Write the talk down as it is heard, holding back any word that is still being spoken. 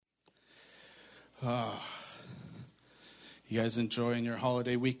You guys enjoying your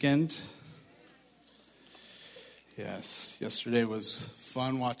holiday weekend? Yes. Yesterday was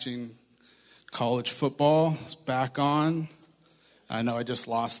fun watching college football. It's back on. I know I just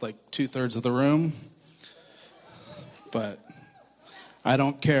lost like 2/3 of the room, but I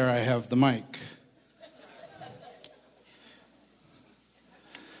don't care. I have the mic.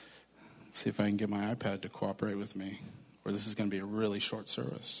 Let's see if I can get my iPad to cooperate with me, or this is going to be a really short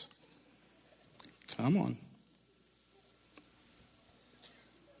service. Come on.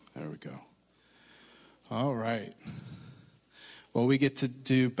 There we go. All right. Well, we get to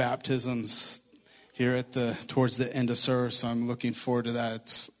do baptisms here towards the end of service, so I'm looking forward to that.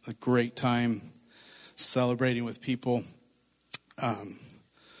 It's a great time celebrating with people. So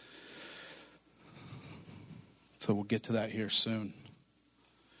we'll get to that here soon.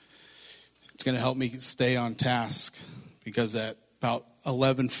 It's going to help me stay on task because at about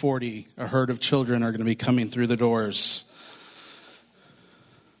 11:40, a herd of children are going to be coming through the doors.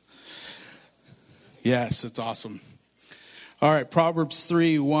 Yes, it's awesome. All right, Proverbs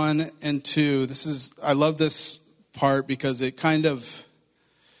 3, 1 and 2. I love this part because it kind of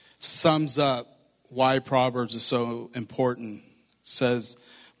sums up why Proverbs is so important. It says,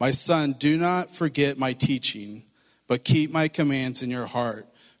 "My son, do not forget my teaching, but keep my commands in your heart,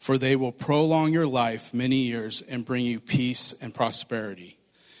 for they will prolong your life many years and bring you peace and prosperity."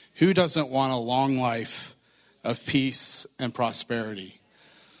 Who doesn't want a long life of peace and prosperity?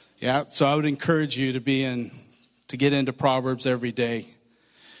 Yeah, so I would encourage you to get into Proverbs every day.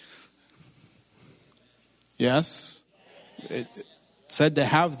 Yes? It said to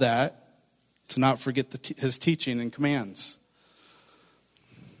have that, to not forget his teaching and commands.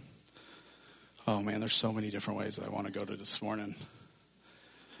 Oh man, there's so many different ways I want to go to this morning.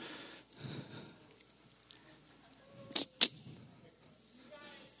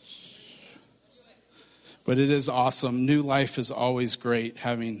 But it is awesome. New life is always great.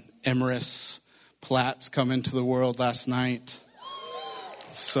 Having Emrys Platts come into the world last night.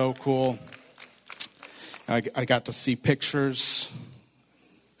 So cool. I got to see pictures.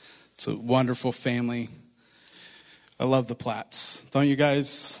 It's a wonderful family. I love the Platts. Don't you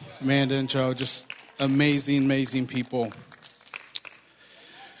guys? Amanda and Joe, just amazing, amazing people.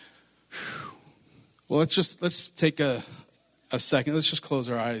 Well, let's take a second. Let's just close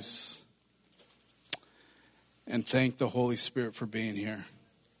our eyes and thank the Holy Spirit for being here.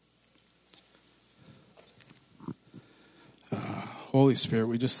 Holy Spirit,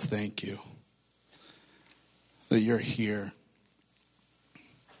 we just thank you that you're here.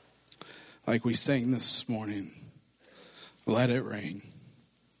 Like we sang this morning, let it rain.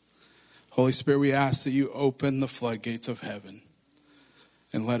 Holy Spirit, we ask that you open the floodgates of heaven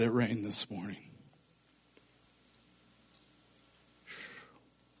and let it rain this morning.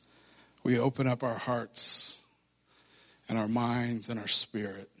 We open up our hearts and our minds and our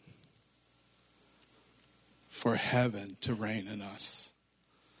spirit for heaven to reign in us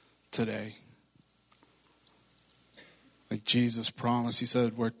today. Like Jesus promised, he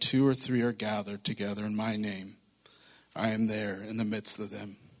said, where 2 or 3 are gathered together in my name, I am there in the midst of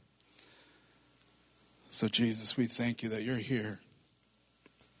them. So Jesus, we thank you that you're here,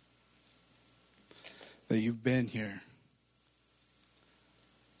 that you've been here.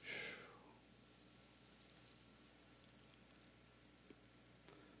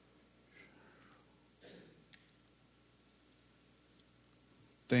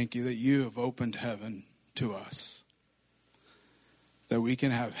 Thank you that you have opened heaven to us, that we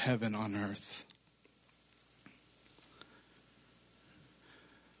can have heaven on earth.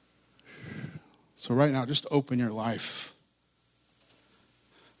 So right now, just open your life.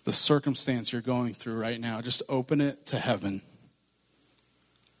 The circumstance you're going through right now, just open it to heaven.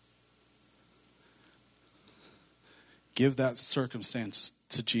 Give that circumstance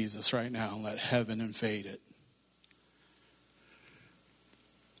to Jesus right now and let heaven invade it.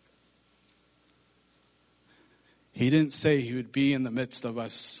 He didn't say he would be in the midst of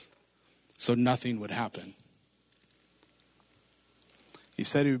us so nothing would happen. He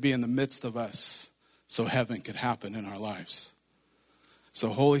said he would be in the midst of us so heaven could happen in our lives. So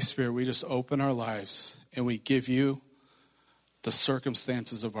Holy Spirit, we just open our lives and we give you the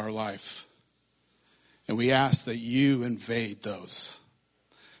circumstances of our life. And we ask that you invade those,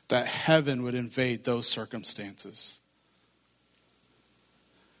 that heaven would invade those circumstances.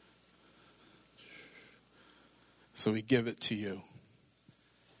 So we give it to you.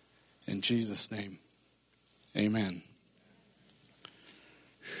 In Jesus' name, amen.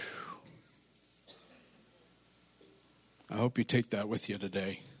 I hope you take that with you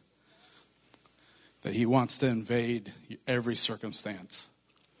today. That he wants to invade every circumstance.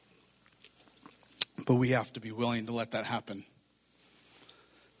 But we have to be willing to let that happen.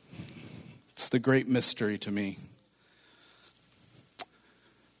 It's the great mystery to me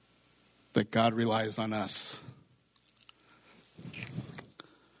that God relies on us.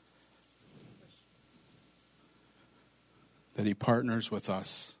 That he partners with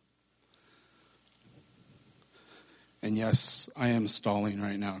us. And yes, I am stalling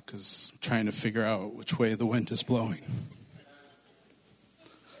right now because I'm trying to figure out which way the wind is blowing.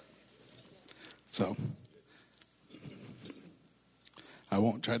 So, I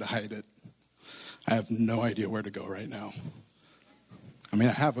won't try to hide it. I have no idea where to go right now. I mean,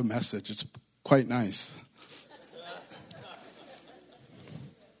 I have a message. It's quite nice.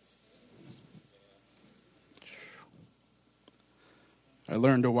 I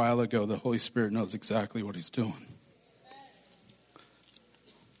learned a while ago the Holy Spirit knows exactly what he's doing.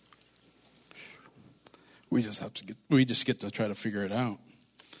 We just get to try to figure it out.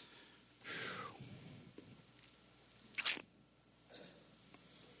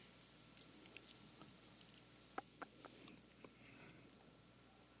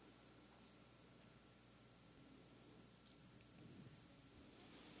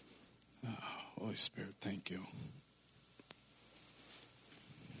 Holy Spirit, thank you.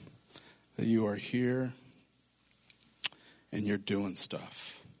 That you are here and you're doing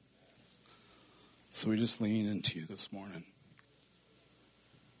stuff. So we just lean into you this morning.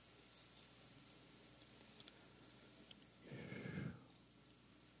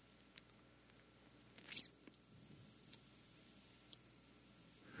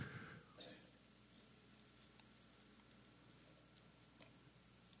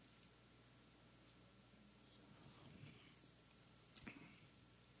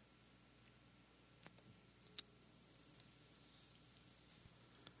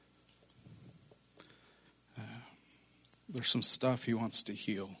 There's some stuff he wants to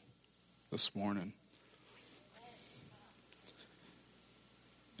heal this morning.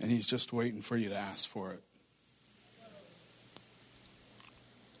 And he's just waiting for you to ask for it.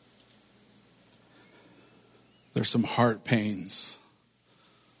 There's some heart pains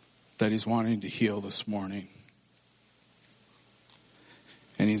that he's wanting to heal this morning.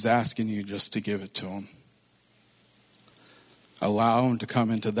 And he's asking you just to give it to him. Allow him to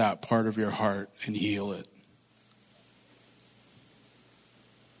come into that part of your heart and heal it.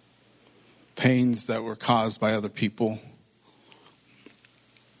 Pains that were caused by other people.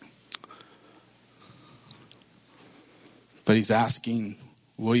 But he's asking,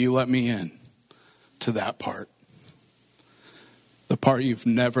 will you let me in to that part? The part you've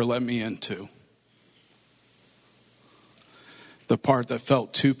never let me into. The part that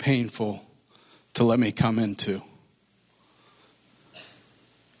felt too painful to let me come into.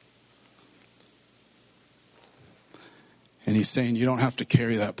 And he's saying you don't have to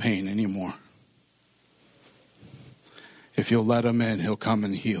carry that pain anymore. If you'll let him in, he'll come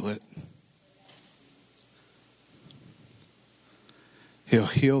and heal it. He'll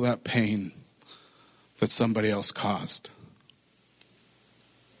heal that pain that somebody else caused.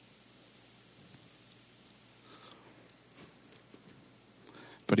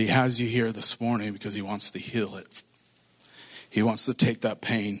 But he has you here this morning because he wants to heal it. He wants to take that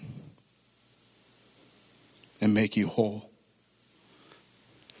pain and make you whole.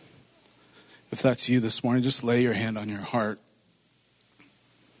 If that's you this morning, just lay your hand on your heart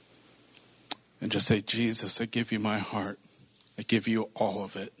and just say, Jesus, I give you my heart. I give you all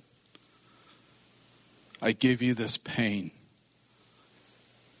of it. I give you this pain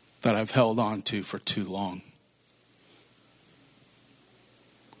that I've held on to for too long.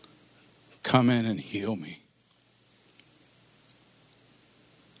 Come in and heal me.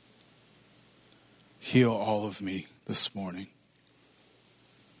 Heal all of me this morning.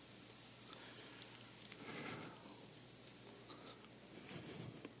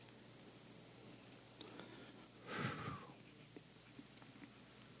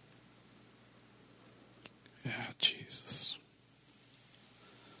 Yeah, Jesus.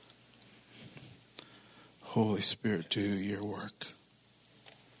 Holy Spirit, do your work.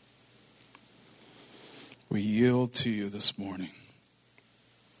 We yield to you this morning.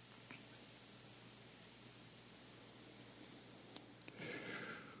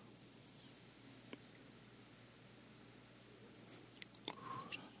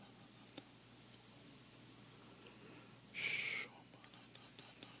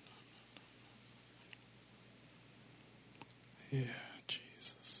 Yeah,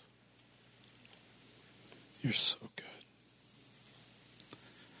 Jesus. You're so good.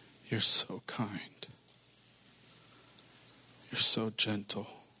 You're so kind. You're so gentle.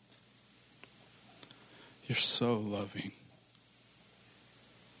 You're so loving.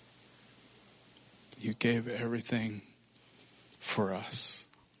 You gave everything for us.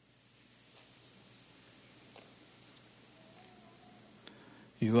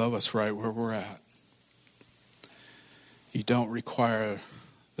 You love us right where we're at. You don't require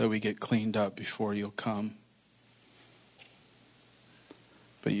that we get cleaned up before you'll come.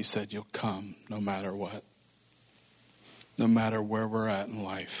 But you said you'll come no matter what. No matter where we're at in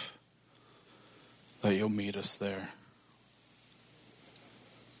life. That you'll meet us there.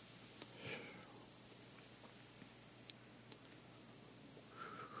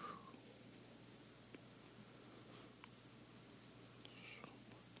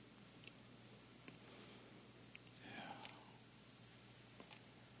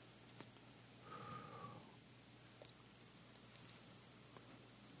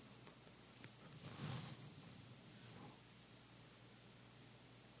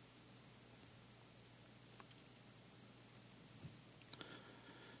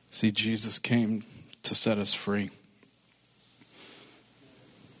 See, Jesus came to set us free.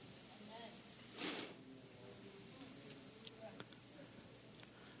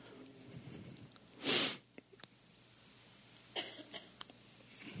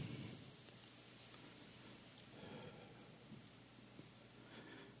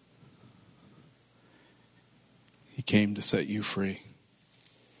 He came to set you free.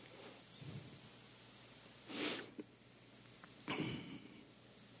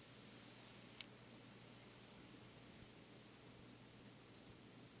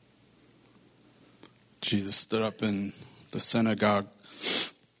 Jesus stood up in the synagogue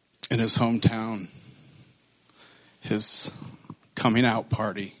in his hometown, his coming out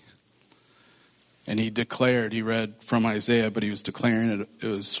party. And he declared, he read from Isaiah, but he was declaring it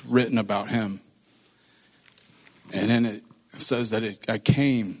was written about him. And then it says that I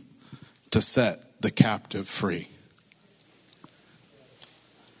came to set the captive free.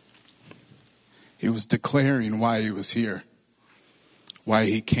 He was declaring why he was here, why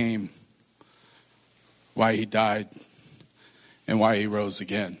he came, why he died, and why he rose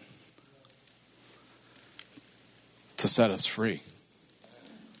again. To set us free.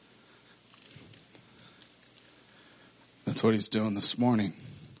 That's what he's doing this morning.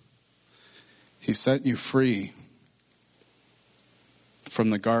 He set you free from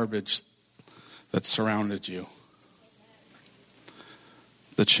the garbage that surrounded you.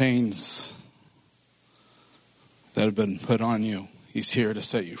 The chains that have been put on you. He's here to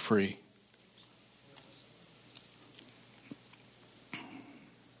set you free.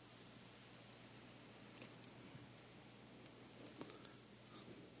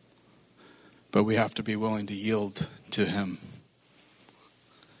 But we have to be willing to yield to him.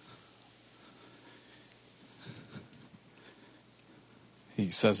 He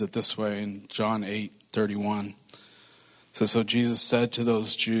says it this way in John 8:31. So Jesus said to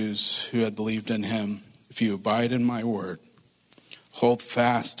those Jews who had believed in him, if you abide in my word, hold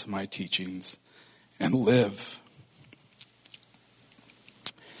fast to my teachings, and live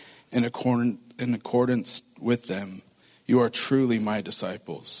in accordance with them, you are truly my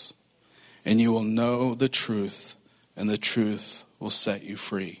disciples. And you will know the truth, and the truth will set you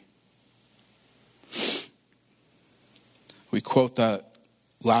free. We quote that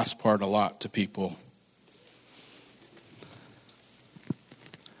last part a lot to people.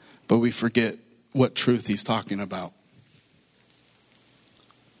 But we forget what truth he's talking about.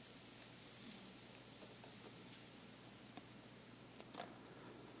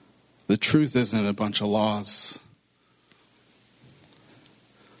 The truth isn't a bunch of laws.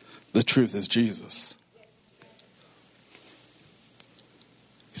 The truth is Jesus.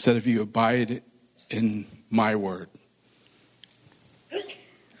 He said, if you abide in my word,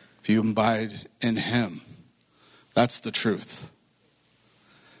 if you abide in him, that's the truth.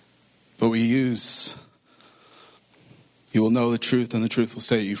 But we use, you will know the truth and the truth will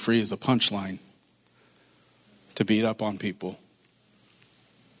set you free as a punchline to beat up on people.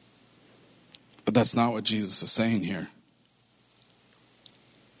 But that's not what Jesus is saying here.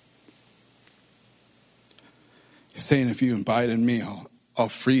 He's saying, if you abide in me, I'll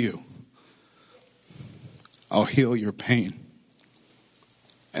free you. I'll heal your pain.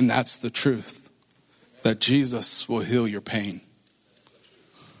 And that's the truth, that Jesus will heal your pain.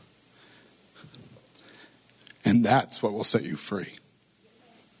 And that's what will set you free.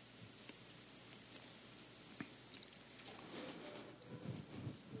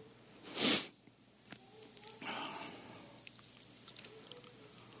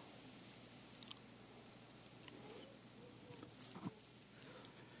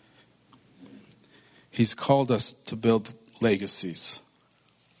 He's called us to build legacies.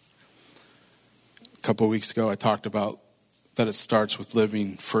 A couple of weeks ago, I talked about that it starts with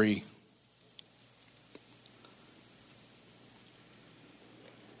living free.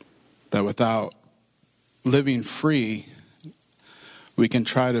 that without living free, we can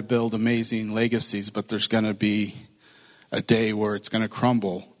try to build amazing legacies, but there's going to be a day where it's going to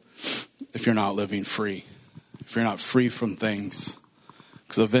crumble if you're not living free, if you're not free from things.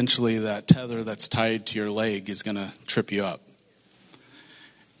 Because eventually that tether that's tied to your leg is going to trip you up.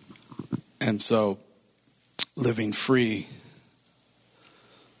 And so living free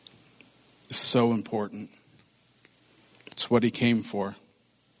is so important. It's what he came for.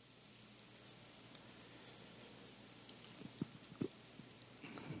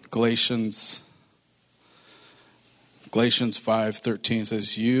 Galatians 5:13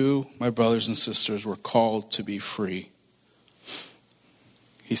 says, "You, my brothers and sisters, were called to be free."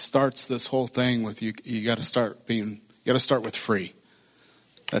 He starts this whole thing with you got to start with free.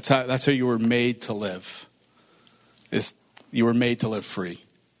 That's how you were made to live. You were made to live free.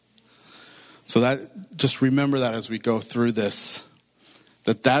 So that, just remember that as we go through this,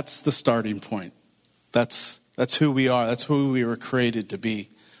 that's the starting point. That's who we are. That's who we were created to be,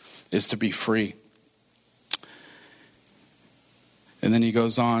 is to be free. And then he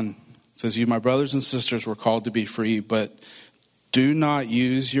goes on, says, "You, my brothers and sisters, were called to be free, but do not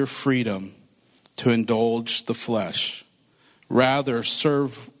use your freedom to indulge the flesh. Rather,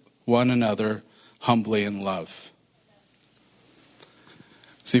 serve one another humbly in love."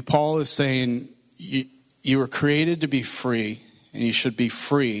 See, Paul is saying you were created to be free, and you should be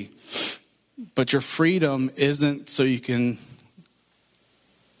free. But your freedom isn't so you can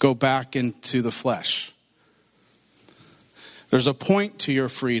go back into the flesh. There's a point to your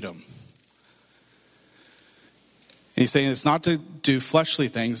freedom. And he's saying it's not to do fleshly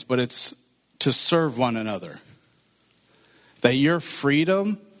things, but it's to serve one another. That your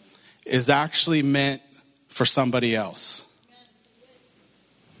freedom is actually meant for somebody else.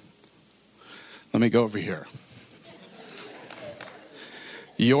 Let me go over here.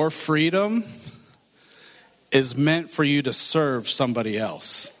 Your freedom is meant for you to serve somebody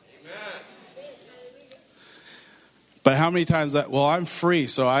else. But how many times I'm free,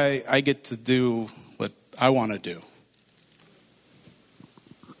 so I get to do what I want to do.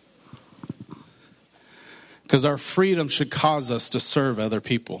 Because our freedom should cause us to serve other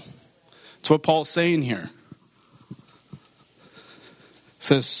people. That's what Paul's saying here. It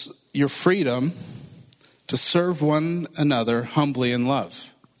says, your freedom to serve one another humbly in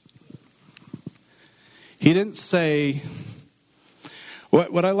love. He didn't say,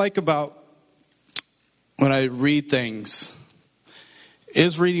 what I like about when I read things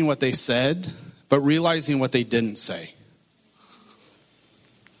is reading what they said, but realizing what they didn't say.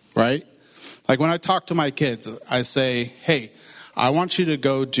 Right? Like when I talk to my kids, I say, hey, I want you to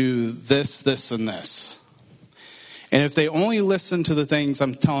go do this, this, and this. And if they only listen to the things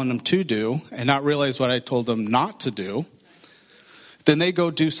I'm telling them to do and not realize what I told them not to do, then they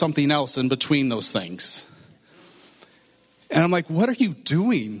go do something else in between those things. And I'm like, what are you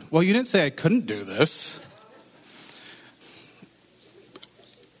doing? Well, you didn't say I couldn't do this.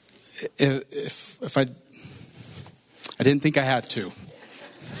 If I didn't think I had to.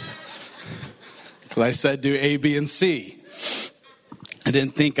 Because I said do A, B, and C. I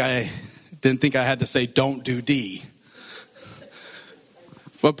didn't think I had to say don't do D.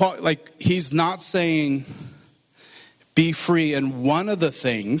 But Paul, he's not saying be free, and one of the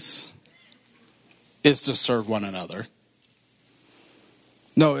things is to serve one another.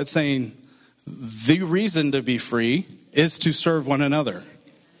 No, it's saying the reason to be free is to serve one another.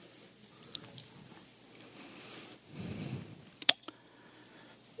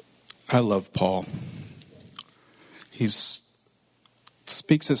 I love Paul. He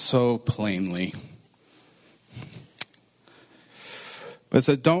speaks it so plainly. But it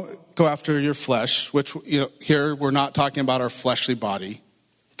said, don't go after your flesh, which, here we're not talking about our fleshly body.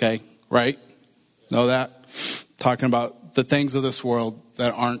 Okay, right? Know that? Talking about the things of this world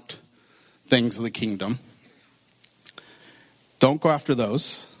that aren't things of the kingdom. Don't go after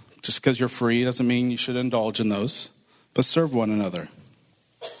those. Just because you're free doesn't mean you should indulge in those. But serve one another.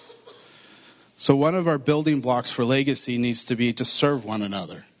 So one of our building blocks for legacy needs to be to serve one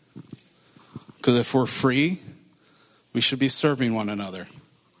another. Because if we're free, we should be serving one another.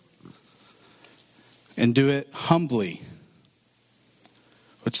 And do it humbly.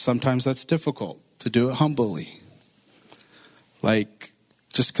 Which sometimes that's difficult, to do it humbly.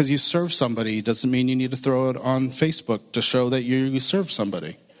 Just because you serve somebody doesn't mean you need to throw it on Facebook to show that you serve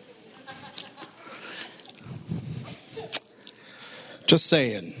somebody. Just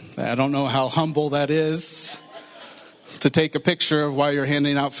saying. I don't know how humble that is to take a picture of while you're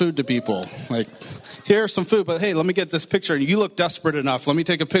handing out food to people. Here's some food, but hey, let me get this picture. And you look desperate enough. Let me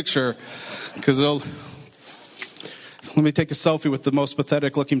take a picture because Let me take a selfie with the most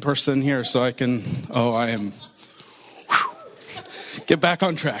pathetic looking person here so I can, get back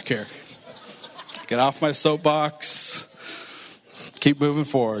on track here. Get off my soapbox. Keep moving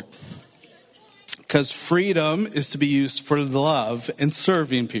forward. Because freedom is to be used for love and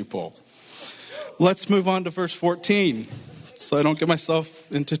serving people. Let's move on to verse 14 so I don't get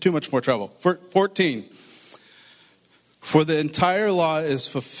myself into too much more trouble. 14. For the entire law is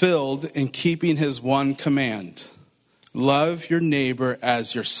fulfilled in keeping his one command. Love your neighbor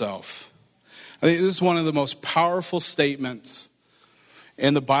as yourself. I think this is one of the most powerful statements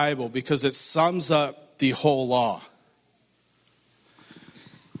in the Bible because it sums up the whole law.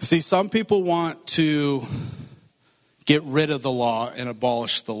 See, some people want to get rid of the law and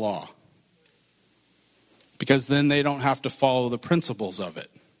abolish the law because then they don't have to follow the principles of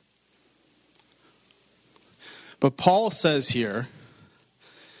it. But Paul says here,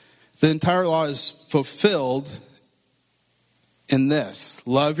 the entire law is fulfilled in this: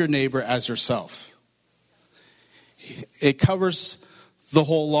 love your neighbor as yourself. It covers the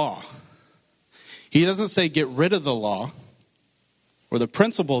whole law. He doesn't say get rid of the law or the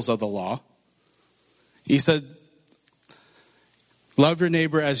principles of the law. He said love your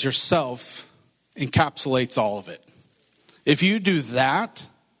neighbor as yourself encapsulates all of it. If you do that,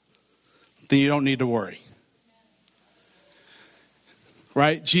 then you don't need to worry.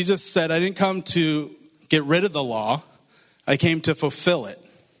 Right? Jesus said, I didn't come to get rid of the law. I came to fulfill it.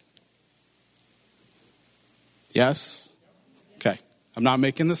 Yes? Okay. I'm not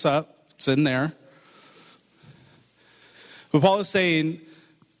making this up. It's in there. But Paul is saying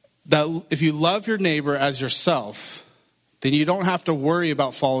that if you love your neighbor as yourself, then you don't have to worry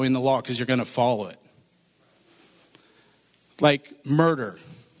about following the law because you're going to follow it. Like murder.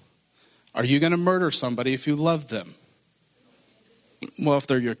 Are you going to murder somebody if you love them? Well, if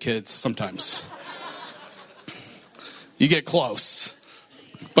they're your kids, sometimes. You get close.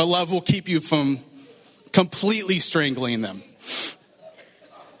 But love will keep you from completely strangling them.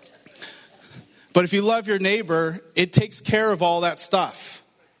 But if you love your neighbor, it takes care of all that stuff.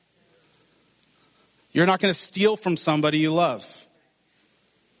 You're not going to steal from somebody you love.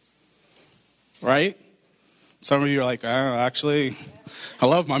 Right? Some of you are like, actually, I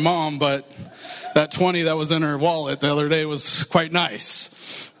love my mom, but that 20 that was in her wallet the other day was quite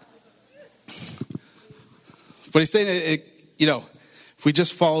nice. But he's saying, if we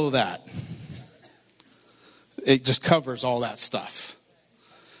just follow that, it just covers all that stuff.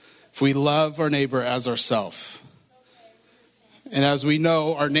 If we love our neighbor as ourselves. And as we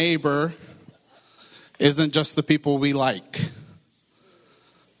know, our neighbor isn't just the people we like.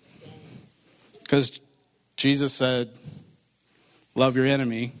 Because Jesus said, love your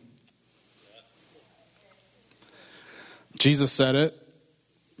enemy. Jesus said it.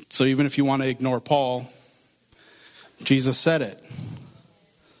 So even if you want to ignore Paul, Jesus said it.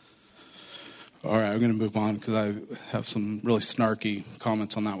 All right, I'm going to move on because I have some really snarky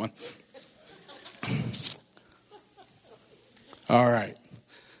comments on that one. All right.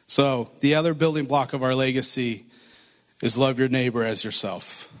 So the other building block of our legacy is love your neighbor as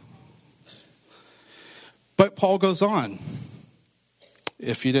yourself. But Paul goes on.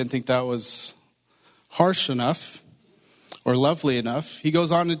 If you didn't think that was harsh enough or lovely enough, he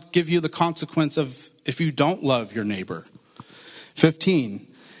goes on to give you the consequence of if you don't love your neighbor. 15.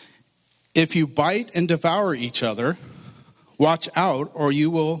 If you bite and devour each other, watch out or you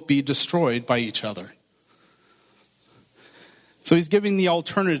will be destroyed by each other. So he's giving the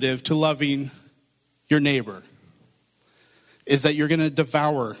alternative to loving your neighbor is that you're going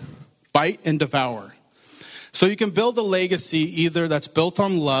to bite and devour. So you can build a legacy either that's built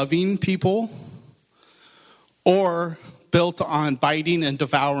on loving people or built on biting and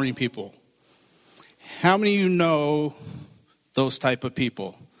devouring people. How many of you know those type of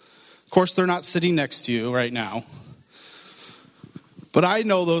people? Of course, they're not sitting next to you right now. But I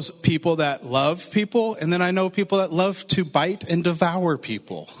know those people that love people, and then I know people that love to bite and devour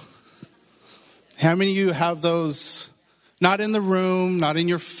people. How many of you have those, not in the room, not in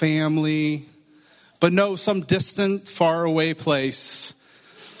your family, but no, some distant, far away place,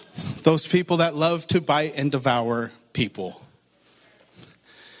 those people that love to bite and devour people?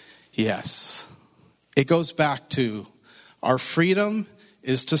 Yes. It goes back to our freedom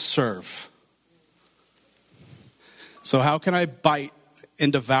is to serve. So how can I bite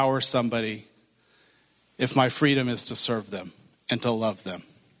and devour somebody if my freedom is to serve them and to love them?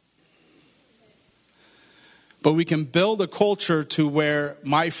 But we can build a culture to where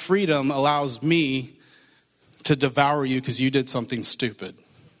my freedom allows me to devour you because you did something stupid.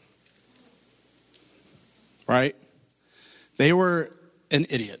 Right? They were an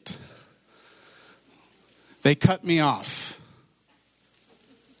idiot. They cut me off.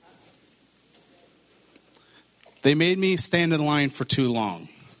 They made me stand in line for too long.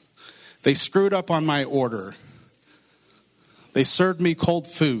 They screwed up on my order. They served me cold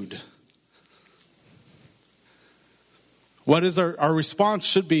food. What is our response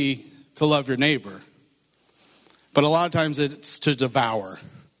should be to love your neighbor. But a lot of times it's to devour.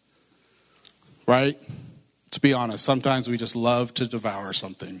 Right? To be honest, sometimes we just love to devour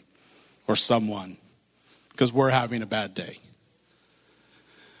something or someone because we're having a bad day.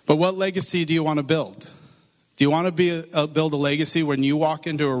 But what legacy do you want to build? Do you want to build a legacy when you walk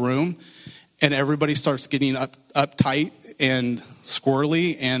into a room and everybody starts getting uptight and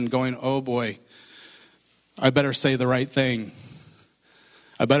squirrely and going, oh boy, I better say the right thing.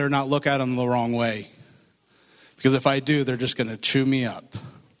 I better not look at them the wrong way. Because if I do, they're just going to chew me up.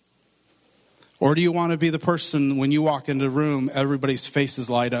 Or do you want to be the person when you walk into a room, everybody's faces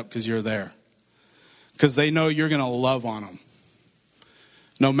light up because you're there? Because they know you're going to love on them.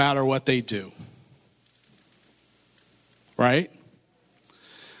 No matter what they do. Right?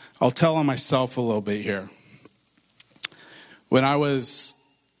 I'll tell on myself a little bit here. When I was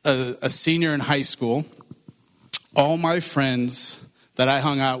a senior in high school, all my friends that I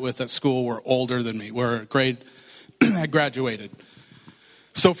hung out with at school were older than me, had graduated.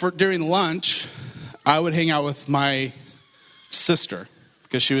 So during lunch, I would hang out with my sister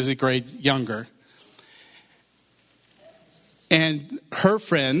because she was a grade younger. And her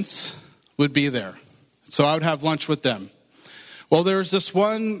friends would be there. So I would have lunch with them. Well, there was this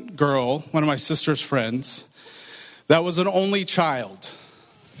one girl, one of my sister's friends, that was an only child.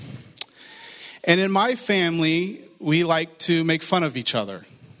 And in my family, we like to make fun of each other.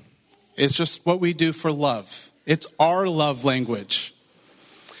 It's just what we do for love. It's our love language.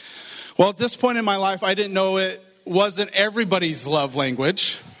 Well, at this point in my life, I didn't know it wasn't everybody's love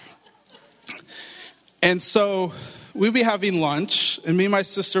language. And so we'd be having lunch, and me and my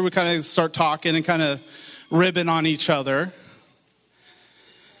sister would kind of start talking and kind of ribbing on each other.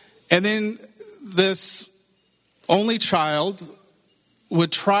 And then this only child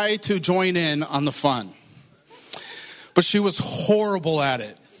would try to join in on the fun. But she was horrible at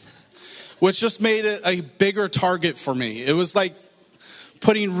it, which just made it a bigger target for me. It was like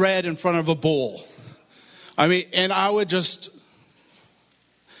putting red in front of a bull. And I would just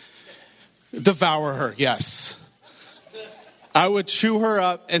devour her, yes. I would chew her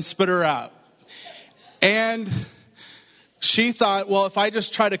up and spit her out. And she thought, well, if I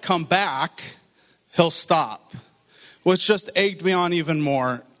just try to come back, he'll stop. Which just egged me on even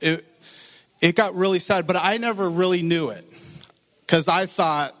more. It got really sad, but I never really knew it. Because I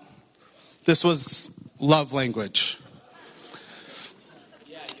thought this was love language.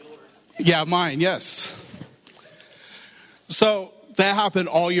 Yeah, mine, yes. So that happened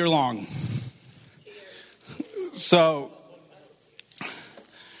all year long. So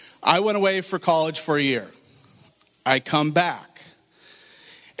I went away for college for a year. I come back,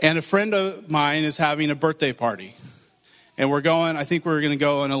 and a friend of mine is having a birthday party. And I think we're going to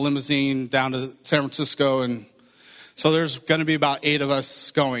go in a limousine down to San Francisco. And so there's going to be about 8 of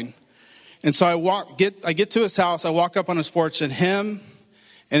us going. And so I get to his house, I walk up on his porch, and him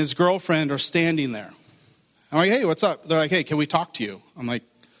and his girlfriend are standing there. I'm like, hey, what's up? They're like, hey, can we talk to you? I'm like,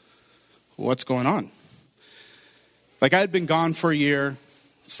 what's going on? Like, I had been gone for a year.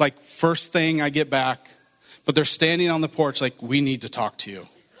 It's like first thing I get back. But they're standing on the porch like, we need to talk to you.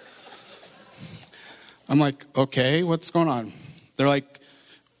 I'm like, okay, what's going on? They're like,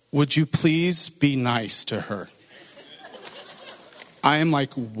 would you please be nice to her? I am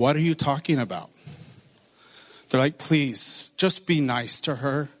like, what are you talking about? They're like, please, just be nice to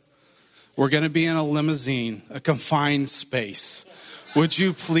her. We're going to be in a limousine, a confined space. Would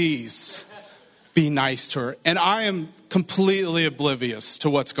you please be nice to her? And I am completely oblivious to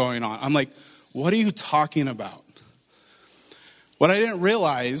what's going on. I'm like, what are you talking about? What I didn't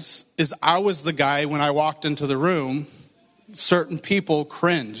realize is I was the guy, when I walked into the room, certain people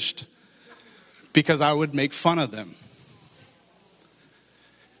cringed because I would make fun of them.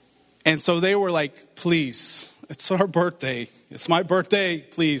 And so they were like, please, it's our birthday. It's my birthday.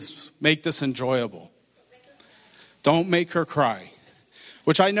 Please make this enjoyable. Don't make her cry,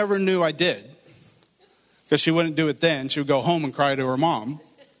 which I never knew I did because she wouldn't do it then. She would go home and cry to her mom.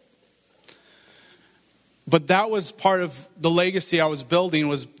 But that was part of the legacy I was building,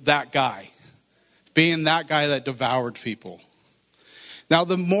 was that guy. Being that guy that devoured people. Now,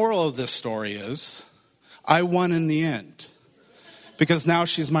 the moral of this story is, I won in the end. Because now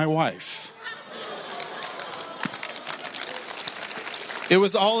she's my wife. It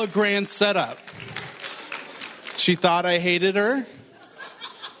was all a grand setup. She thought I hated her.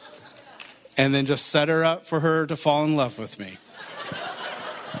 and then just set her up for her to fall in love with me.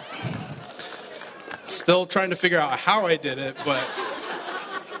 Still trying to figure out how I did it, but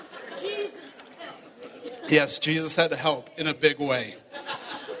yes, Jesus had to help in a big way.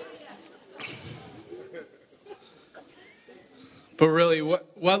 But really,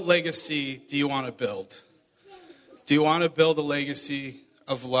 what legacy do you want to build? Do you want to build a legacy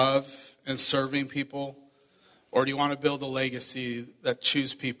of love and serving people? Or do you want to build a legacy that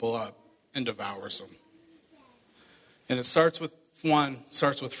chews people up and devours them? And it starts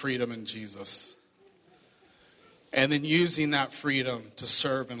with freedom in Jesus. And then using that freedom to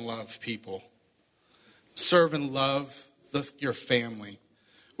serve and love people. Serve and love your family,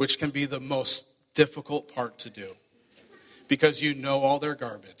 which can be the most difficult part to do. Because you know all their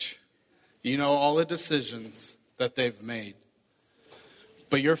garbage. You know all the decisions that they've made.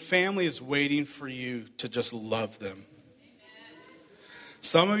 But your family is waiting for you to just love them.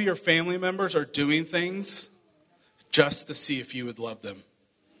 Some of your family members are doing things just to see if you would love them.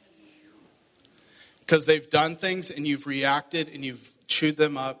 Because they've done things and you've reacted and you've chewed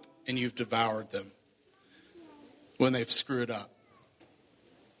them up and you've devoured them when they've screwed up.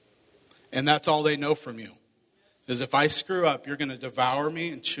 And that's all they know from you. Is if I screw up, you're going to devour me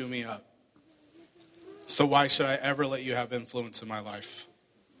and chew me up. So why should I ever let you have influence in my life?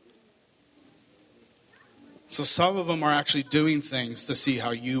 So some of them are actually doing things to see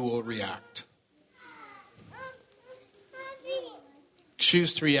how you will react.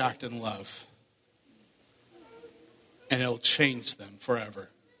 Choose to react in love. And it'll change them forever.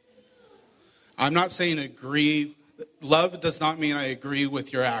 I'm not saying agree. Love does not mean I agree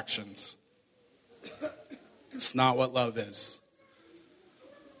with your actions. It's not what love is.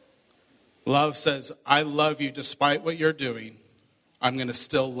 Love says, I love you despite what you're doing. I'm going to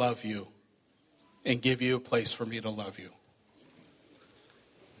still love you and give you a place for me to love you.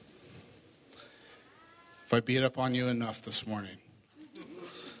 If I beat up on you enough this morning.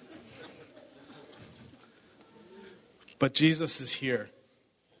 But Jesus is here.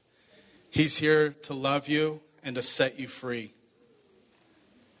 He's here to love you and to set you free.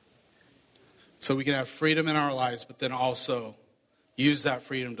 So we can have freedom in our lives, but then also use that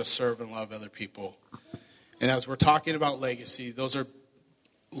freedom to serve and love other people. And as we're talking about legacy, those are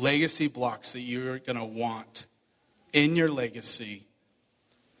legacy blocks that you're going to want in your legacy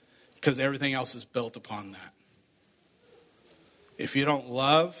because everything else is built upon that. If you don't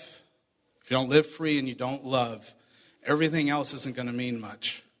love, if you don't live free and you don't love, everything else isn't going to mean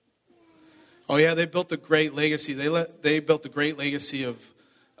much. Oh yeah, they built a great legacy. They built a great legacy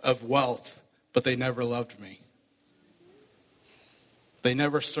of wealth, but they never loved me. They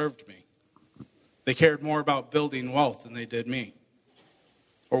never served me. They cared more about building wealth than they did me.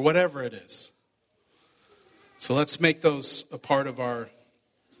 Or whatever it is. So let's make those a part of our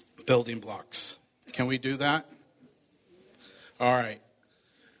building blocks. Can we do that? All right.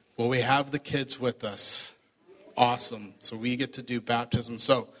 Well, we have the kids with us. Awesome. So we get to do baptism.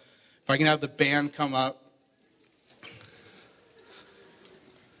 So if I can have the band come up.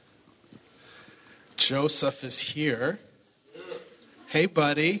 Joseph is here. Hey,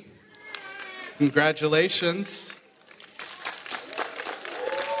 buddy. Congratulations.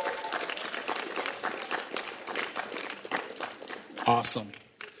 Awesome.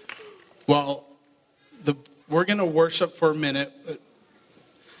 Well, we're going to worship for a minute.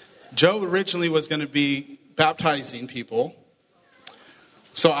 Joe originally was going to be baptizing people.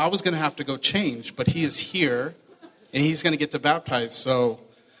 So I was going to have to go change, but he is here and he's going to get to baptize.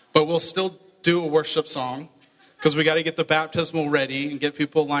 But we'll still do a worship song because we got to get the baptismal ready and get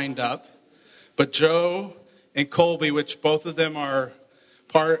people lined up. But Joe and Colby, which both of them are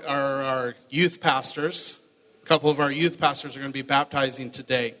our youth pastors, a couple of our youth pastors are going to be baptizing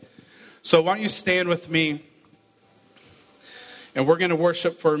today. So why don't you stand with me and we're going to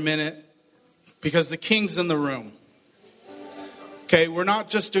worship for a minute because the King's in the room. Okay, we're not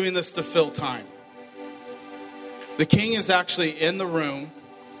just doing this to fill time. The King is actually in the room.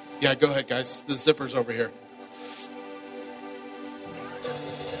 Yeah, go ahead, guys. The zipper's over here.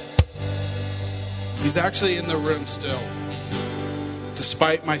 He's actually in the room still.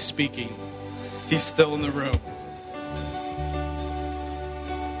 Despite my speaking, he's still in the room.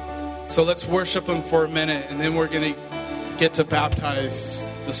 So let's worship him for a minute, and then we're going to get to baptize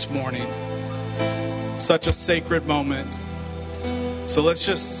this morning. Such a sacred moment. So let's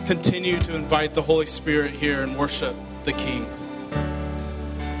just continue to invite the Holy Spirit here and worship the King.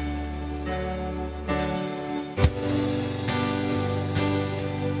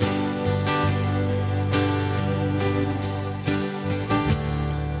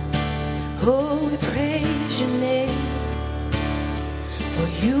 Oh, we praise your name,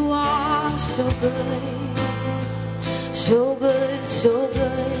 for you are so good, so good, so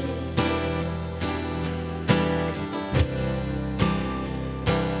good.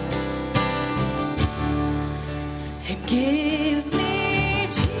 And give me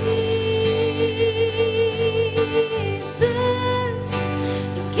Jesus,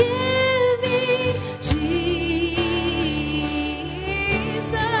 give me Jesus.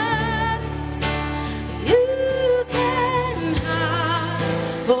 You can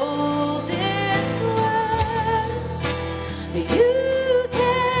have all this world. You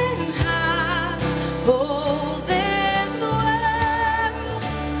can have all this world.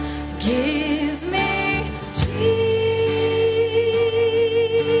 Give me Jesus.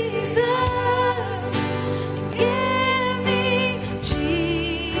 Give me Jesus.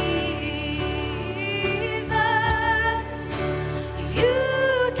 You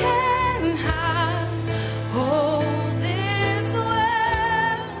can have all this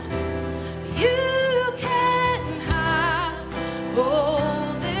world. You can have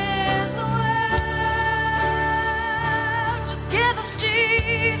all this world. Just give us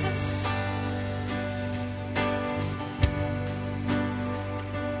Jesus.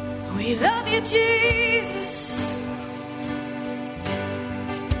 We love you, Jesus.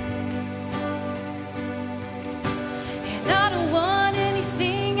 And I don't want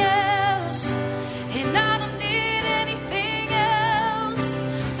anything else. And I don't need anything else.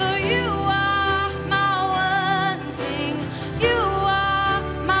 For you are my one thing. You are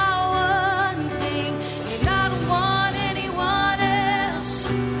my one thing. And I don't want anyone else.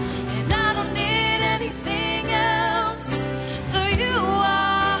 And I don't need anything else. For you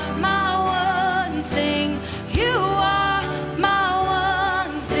are my one thing. You are my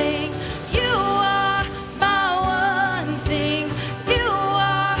one thing. You are my one thing. You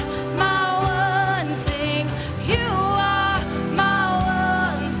are my one thing. You are my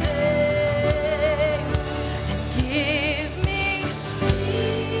one thing. And give me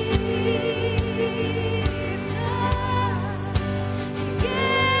Jesus.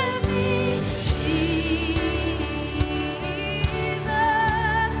 Give me Jesus.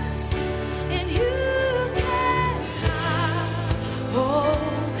 And you can have all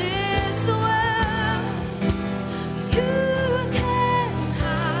this world. You can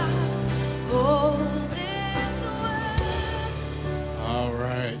have all this world. All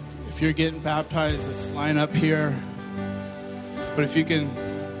right. If you're getting baptized, let's line up here. But if you can,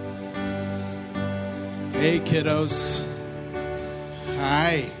 hey kiddos,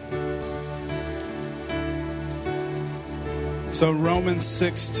 hi. So Romans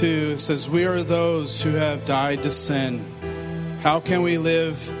 6:2 says, "We are those who have died to sin. How can we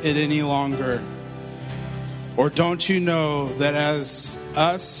live it any longer? Or don't you know that as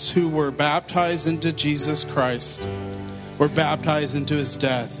us who were baptized into Jesus Christ were baptized into his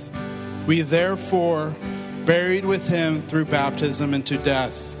death, we therefore buried with him through baptism into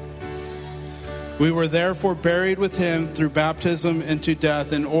death. We were therefore buried with him through baptism into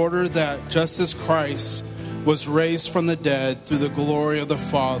death, in order that just as Christ was raised from the dead through the glory of the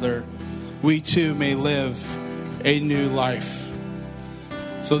Father, we too may live a new life."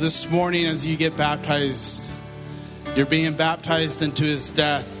 So this morning, as you get baptized, you're being baptized into his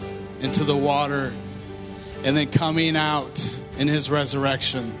death, into the water, and then coming out in his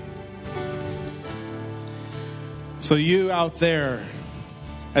resurrection. So you out there,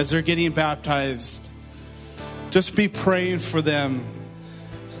 as they're getting baptized, just be praying for them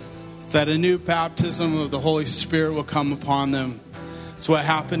that a new baptism of the Holy Spirit will come upon them. It's what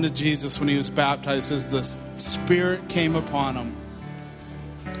happened to Jesus when he was baptized, as the Spirit came upon him.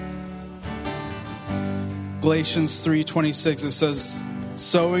 Galatians 3:26, it says,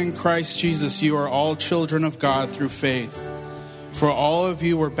 "So in Christ Jesus you are all children of God through faith. For all of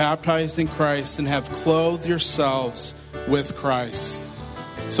you were baptized in Christ and have clothed yourselves with Christ."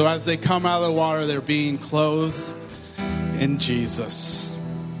 So as they come out of the water, they're being clothed in Jesus.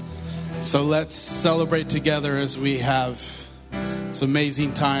 So let's celebrate together as we have this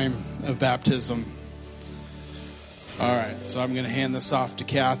amazing time of baptism. All right, so I'm going to hand this off to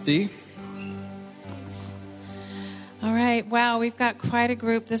Kathy. All right. Wow, we've got quite a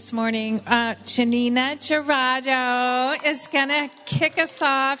group this morning. Janina Gerardo is going to kick us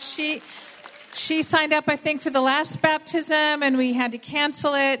off. She signed up, I think, for the last baptism, and we had to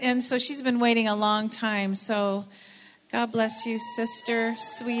cancel it. And so she's been waiting a long time. So God bless you, sister,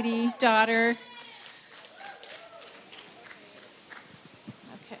 sweetie, daughter.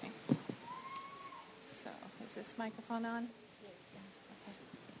 Okay. So is this microphone on?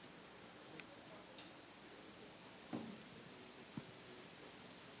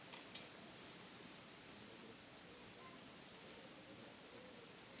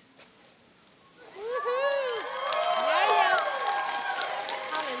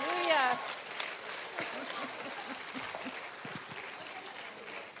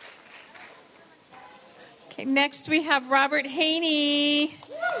 next we have Robert Haney.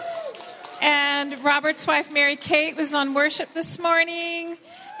 And Robert's wife, Mary Kate, was on worship this morning.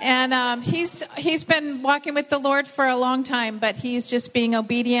 And he's been walking with the Lord for a long time, but he's just being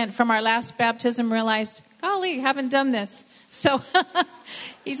obedient. From our last baptism, realized, golly, haven't done this. So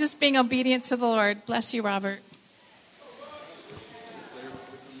he's just being obedient to the Lord. Bless you, Robert.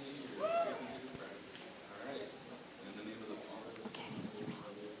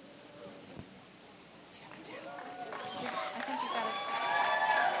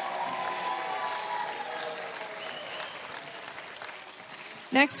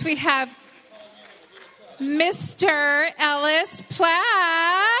 Next, we have Mr. Ellis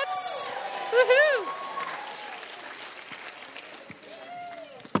Platts. Woohoo!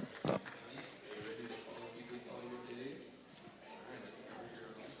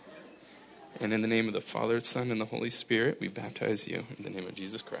 And in the name of the Father, Son, and the Holy Spirit, we baptize you in the name of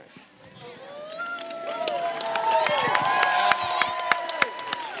Jesus Christ.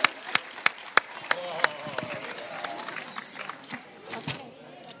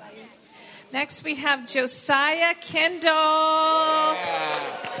 Next, we have Josiah Kendall. All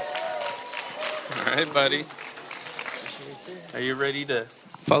right, buddy. Are you ready to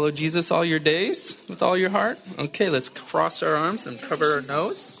follow Jesus all your days with all your heart? Okay, let's cross our arms and cover our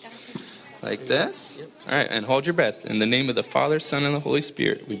nose like this. All right, and hold your breath. In the name of the Father, Son, and the Holy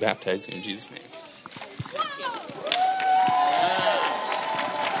Spirit, we baptize you in Jesus' name.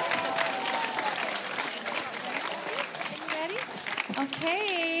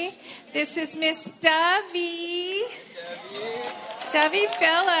 Okay, this is Miss Dovey. Dovey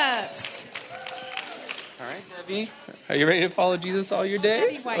Phillips. All right, Debbie. Are you ready to follow Jesus all your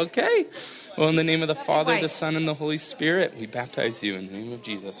days? Debbie White. Okay. Well, in the name of the Debbie Father, White. the Son, and the Holy Spirit, we baptize you in the name of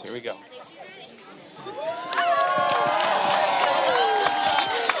Jesus. Here we go.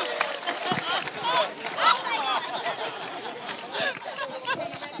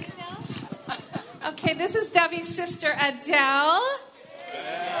 Okay, this is Dovey's sister Adele.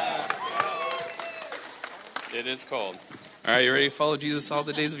 It is cold. All right, you ready to follow Jesus all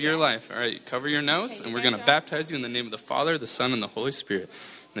the days of your life? All right, cover your nose, Okay, and you we're guys going to are- baptize you in the name of the Father, the Son, and the Holy Spirit.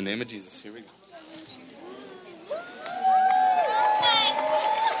 In the name of Jesus. Here we go.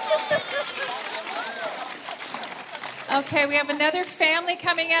 Okay, we have another family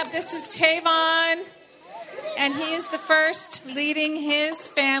coming up. This is Tavon, and he is the first leading his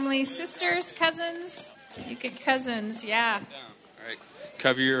family. Sisters, cousins, you get cousins, yeah. All right,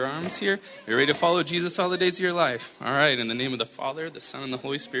 cover your arms here. Are you ready to follow Jesus all the days of your life? All right, in the name of the Father, the Son, and the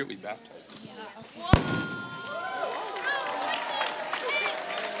Holy Spirit, we baptize.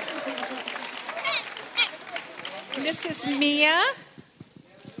 And this is Mia.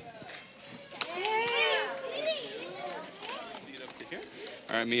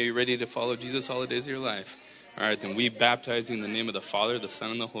 All right, Mia, you ready to follow Jesus all the days of your life? All right, then we baptize you in the name of the Father, the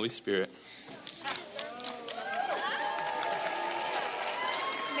Son, and the Holy Spirit.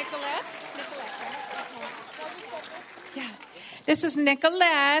 Nicolette, right? Yeah. This is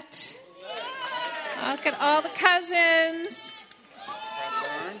Nicolette. Look at all the cousins. Cross your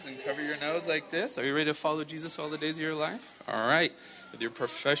arms and cover your nose like this. Are you ready to follow Jesus all the days of your life? All right. With your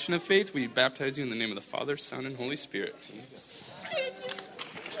profession of faith, we baptize you in the name of the Father, Son, and Holy Spirit. Are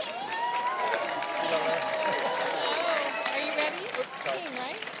you ready? King,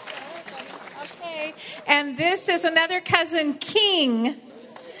 right? Okay. And this is another cousin, King.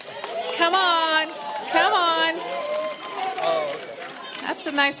 Come on. Come on. That's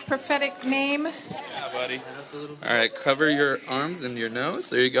a nice prophetic name. Yeah, buddy. All right, cover your arms and your nose.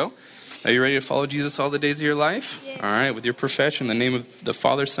 There you go. Are you ready to follow Jesus all the days of your life? Yes. All right, with your profession, in the name of the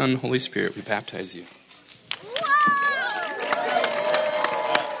Father, Son, and Holy Spirit, we baptize you.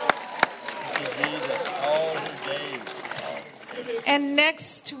 And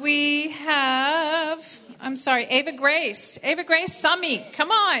next we have, Ava Grace. Ava Grace Summey.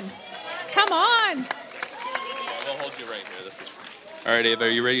 Come on. Come on. We'll hold you right here. This is fine. All right, Ava, are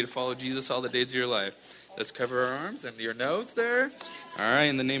you ready to follow Jesus all the days of your life? Let's cover our arms and your nose there. All right,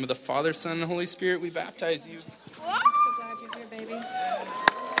 in the name of the Father, Son, and Holy Spirit, we baptize you. I'm so glad you're here, baby.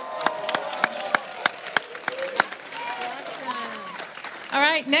 All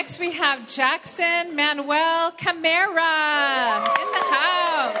right, next we have Jackson Manuel Camara in the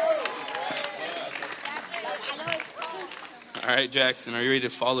house. All right, Jackson, are you ready to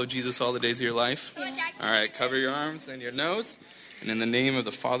follow Jesus all the days of your life? All right, cover your arms and your nose. And in the name of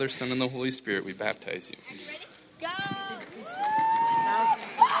the Father, Son, and the Holy Spirit, we baptize you.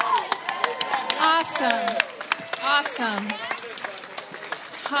 Awesome. Awesome.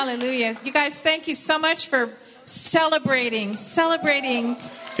 Hallelujah. You guys, thank you so much for celebrating.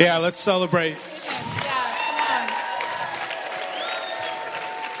 Yeah, let's celebrate. Yeah, come on.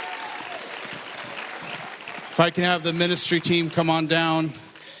 If I can have the ministry team come on down.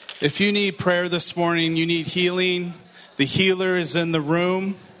 If you need prayer this morning, you need healing, the healer is in the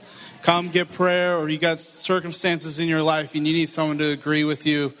room. Come get prayer, or you got circumstances in your life and you need someone to agree with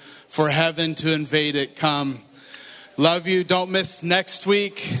you for heaven to invade it. Come. Love you. Don't miss next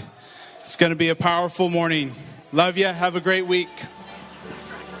week. It's going to be a powerful morning. Love you. Have a great week.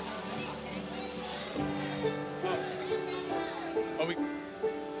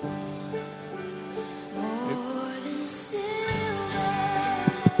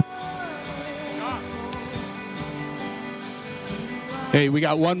 Hey, we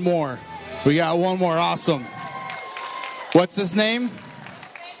got one more. Awesome. What's his name?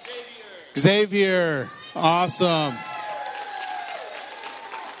 Xavier. Awesome.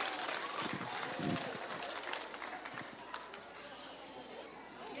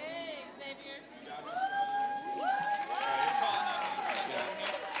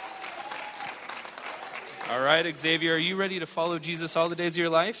 All right, Xavier, are you ready to follow Jesus all the days of your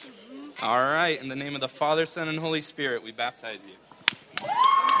life? All right, in the name of the Father, Son, and Holy Spirit, we baptize you.